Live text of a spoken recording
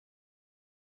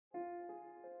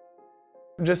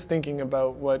just thinking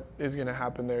about what is going to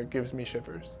happen there gives me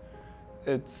shivers.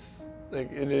 It's like,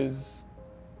 it's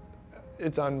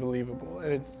unbelievable,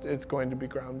 and it's going to be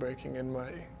groundbreaking in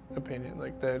my opinion.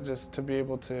 Like, that, just to be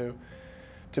able to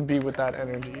be with that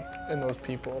energy and those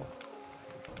people.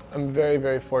 I'm very,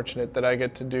 very fortunate that I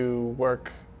get to do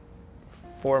work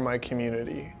for my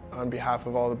community on behalf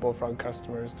of all the Bullfrog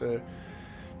customers, to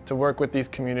work with these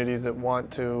communities that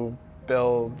want to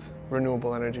build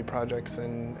renewable energy projects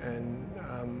and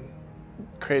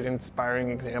create inspiring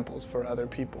examples for other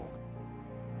people.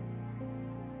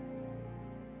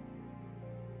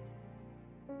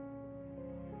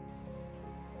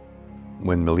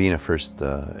 When Melina first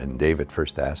and David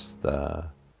first asked,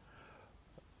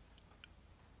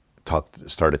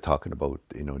 started talking about,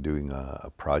 you know, doing a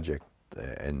project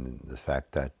and the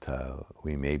fact that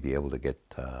we may be able to get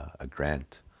a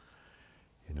grant,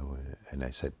 you know, and I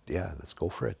said, yeah, let's go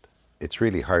for it. It's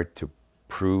really hard to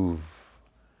prove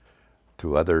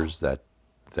to others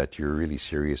that you're really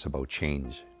serious about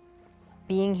change.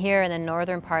 Being here in the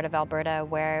northern part of Alberta,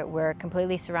 where we're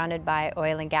completely surrounded by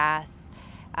oil and gas,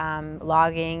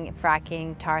 logging,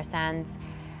 fracking, tar sands,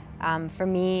 for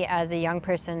me as a young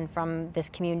person from this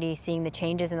community, seeing the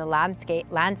changes in the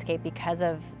landscape because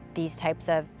of these types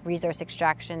of resource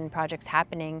extraction projects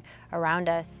happening around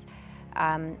us,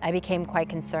 I became quite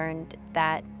concerned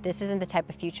that this isn't the type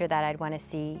of future that I'd want to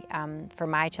see for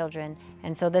my children.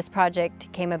 And so this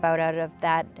project came about out of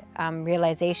that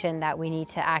realization that we need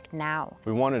to act now.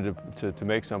 We wanted to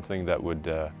make something that would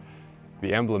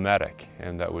be emblematic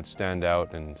and that would stand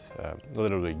out and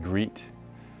literally greet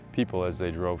people as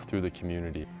they drove through the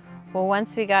community. Well,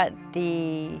 once we got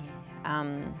the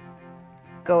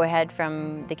go-ahead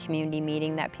from the community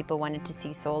meeting that people wanted to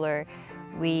see solar,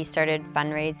 we started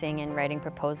fundraising and writing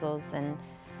proposals, and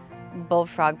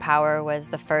Bullfrog Power was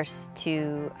the first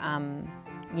to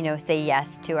you know, say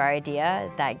yes to our idea.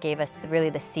 That gave us really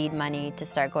the seed money to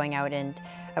start going out and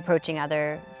approaching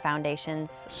other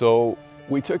foundations. So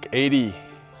we took 80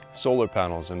 solar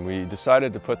panels and we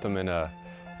decided to put them in a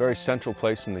very central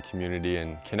place in the community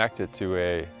and connect it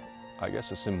to I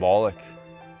guess a symbolic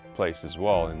place as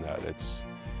well, in that it's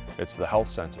the health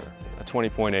center. A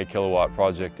 20.8 kilowatt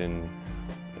project in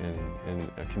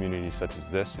a community such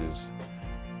as this is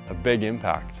a big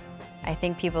impact. I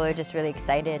think people are just really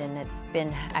excited,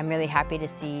 and I'm really happy to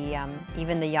see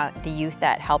even the youth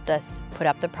that helped us put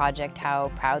up the project,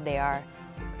 how proud they are.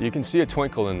 You can see a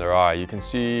twinkle in their eye. You can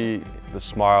see the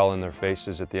smile in their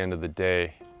faces at the end of the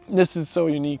day. This is so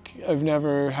unique. I've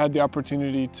never had the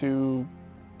opportunity to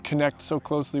connect so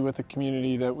closely with a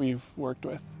community that we've worked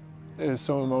with. It is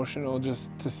so emotional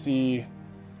just to see,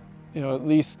 you know, at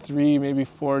least 3, maybe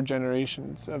 4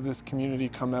 generations of this community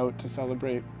come out to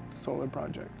celebrate the solar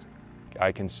project.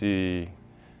 I can see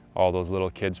all those little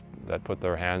kids that put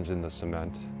their hands in the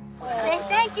cement.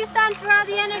 Thank you, son, for all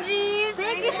the energies.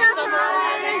 Thank you, son, for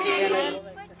all the energies.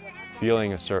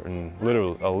 Feeling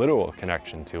a literal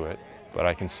connection to it, but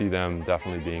I can see them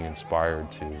definitely being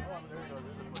inspired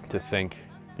to think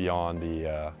beyond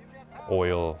the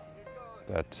oil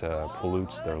that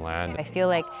pollutes their land. I feel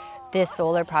like this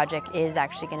solar project is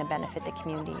actually going to benefit the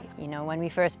community. You know, when we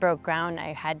first broke ground,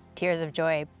 I had tears of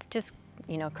joy, just,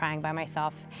 you know, crying by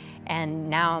myself. And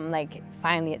now I'm like,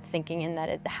 finally it's sinking in that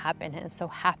it happened, and I'm so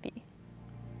happy.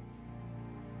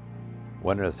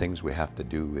 One of the things we have to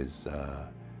do is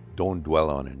don't dwell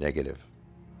on a negative,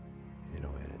 you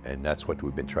know, and that's what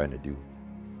we've been trying to do.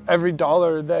 Every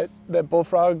dollar that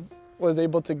Bullfrog was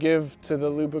able to give to the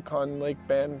Lubicon Lake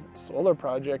Band solar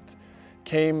project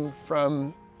came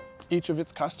from each of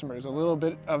its customers. A little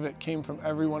bit of it came from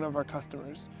every one of our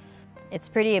customers. It's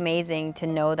pretty amazing to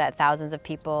know that thousands of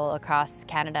people across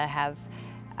Canada have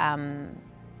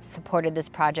supported this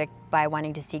project by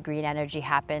wanting to see green energy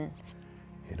happen.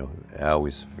 You know, I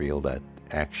always feel that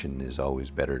action is always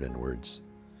better than words.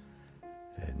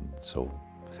 And so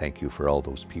thank you for all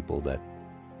those people that,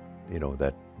 you know,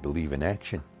 that believe in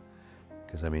action.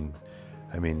 Because I mean,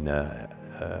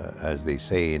 as they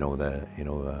say, you know,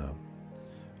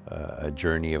 a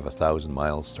journey of 1,000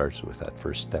 miles starts with that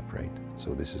first step, right?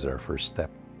 So this is our first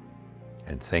step.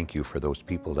 And thank you for those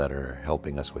people that are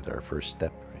helping us with our first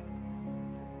step.